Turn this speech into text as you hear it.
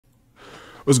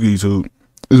What's good, YouTube?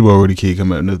 This is already kid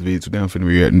coming out with another video. Today I'm finna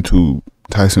be reacting to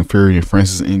Tyson Fury and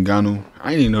Francis Ngannou.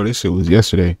 I didn't even know this shit was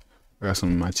yesterday. I got some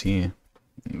in my chin.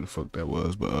 What the fuck that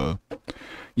was, but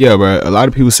yeah, bro. A lot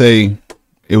of people say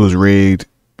it was rigged,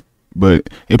 but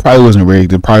it probably wasn't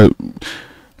rigged. It probably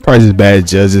just bad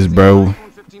judges, bro.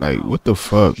 Like, what the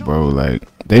fuck, bro? Like,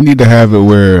 they need to have it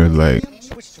where, like,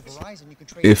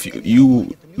 if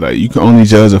you like, you can only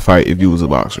judge a fight if you was a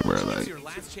boxer, bro. Like,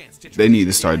 they need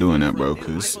to start doing that, bro,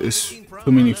 because it's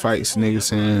too many fights niggas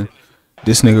saying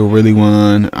this nigga really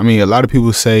won. I mean, a lot of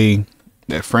people say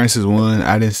that Francis won.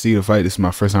 I didn't see the fight. This is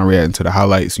my first time reacting to the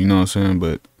highlights, you know what I'm saying?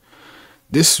 But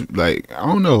this, like, I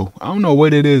don't know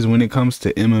what it is when it comes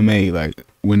to MMA. Like,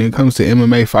 when it comes to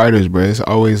MMA fighters, bro, it's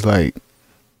always like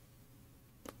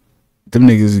them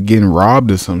niggas getting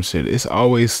robbed or some shit. It's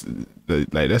always like,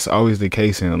 that's always the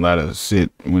case in a lot of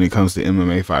shit when it comes to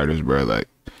MMA fighters, bro. Like,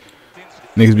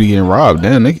 niggas be getting robbed.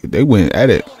 Damn, they went at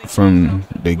it from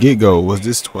the get-go. Was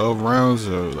this 12 rounds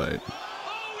or like,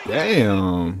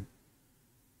 damn,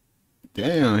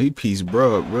 he pieced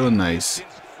bro up real nice.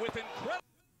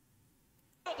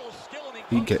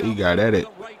 He got at it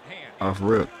off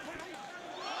rip.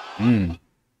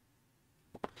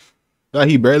 Like,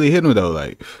 he barely hit him though.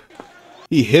 Like,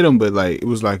 he hit him, but like, it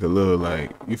was like a little,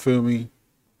 like, you feel me?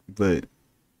 But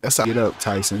that's how. Get up,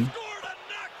 Tyson.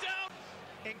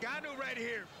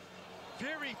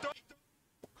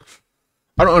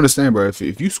 I don't understand, bro.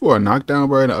 If you score a knockdown,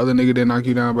 bro, and the other nigga didn't knock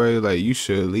you down, bro, like, you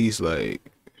should at least, like,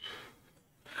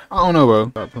 I don't know, bro.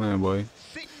 Stop playing, boy.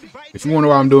 If you wonder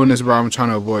why I'm doing this, bro, I'm trying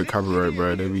to avoid copyright,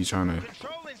 bro. They be trying to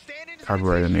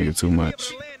copyright a nigga too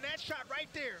much.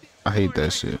 I hate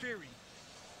that shit.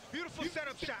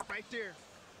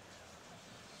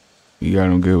 You got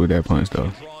him good with that punch,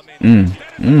 though.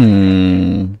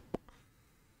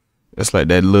 That's like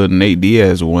that little Nate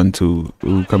Diaz 1-2.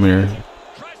 Ooh, come here.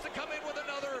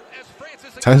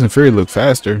 Tyson Fury looked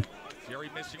faster.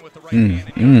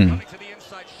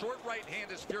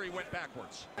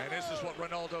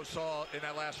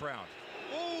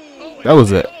 That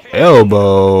was an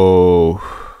elbow.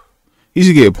 He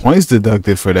should get points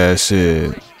deducted for that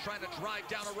shit.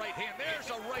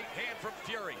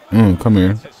 Come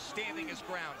here.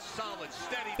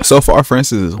 So far,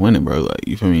 Francis is winning, bro. Like,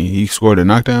 you feel me? He scored a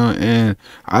knockdown, and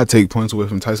I take points away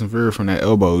from Tyson Fury from that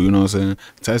elbow. You know what I'm saying?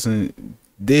 Tyson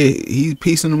did. He's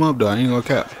piecing him up, though. I ain't gonna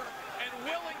cap.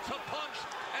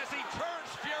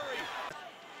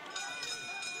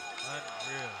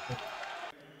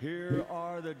 Here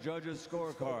are the judges'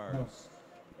 scorecards.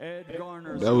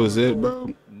 That was it,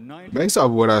 bro. Based off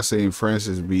of what I seen,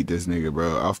 Francis beat this nigga,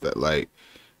 bro. Off that, like,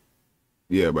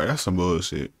 yeah, bro, that's some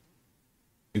bullshit.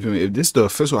 You feel me? If this is the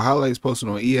official highlights posted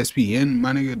on ESPN,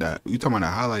 my nigga, that you talking about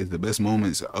the highlights, the best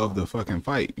moments of the fucking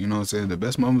fight. You know what I'm saying? The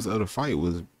best moments of the fight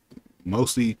was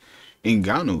mostly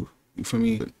Ngannou. You feel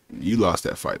me? You lost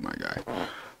that fight, my guy.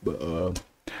 But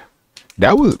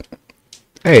that was,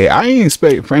 hey, I ain't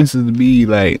expect Francis to be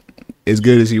like as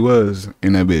good as he was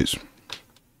in that bitch.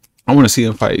 I want to see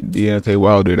him fight Deontay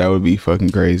Wilder. That would be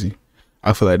fucking crazy.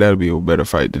 I feel like that would be a better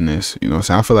fight than this. You know what I'm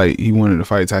saying? I feel like he wanted to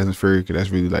fight Tyson Fury because that's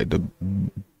really like the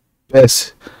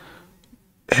best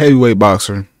heavyweight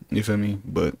boxer. You feel me?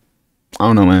 But I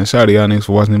don't know, man. Shout out to y'all niggas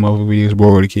for watching them other videos.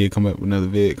 Bro, the kid, come up with another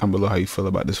vid. Comment below how you feel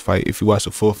about this fight. If you watch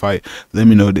the full fight, let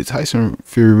me know, did Tyson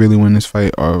Fury really win this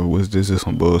fight, or was this just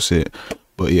some bullshit?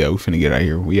 But yeah, we finna get out of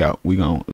here. We out. We gone.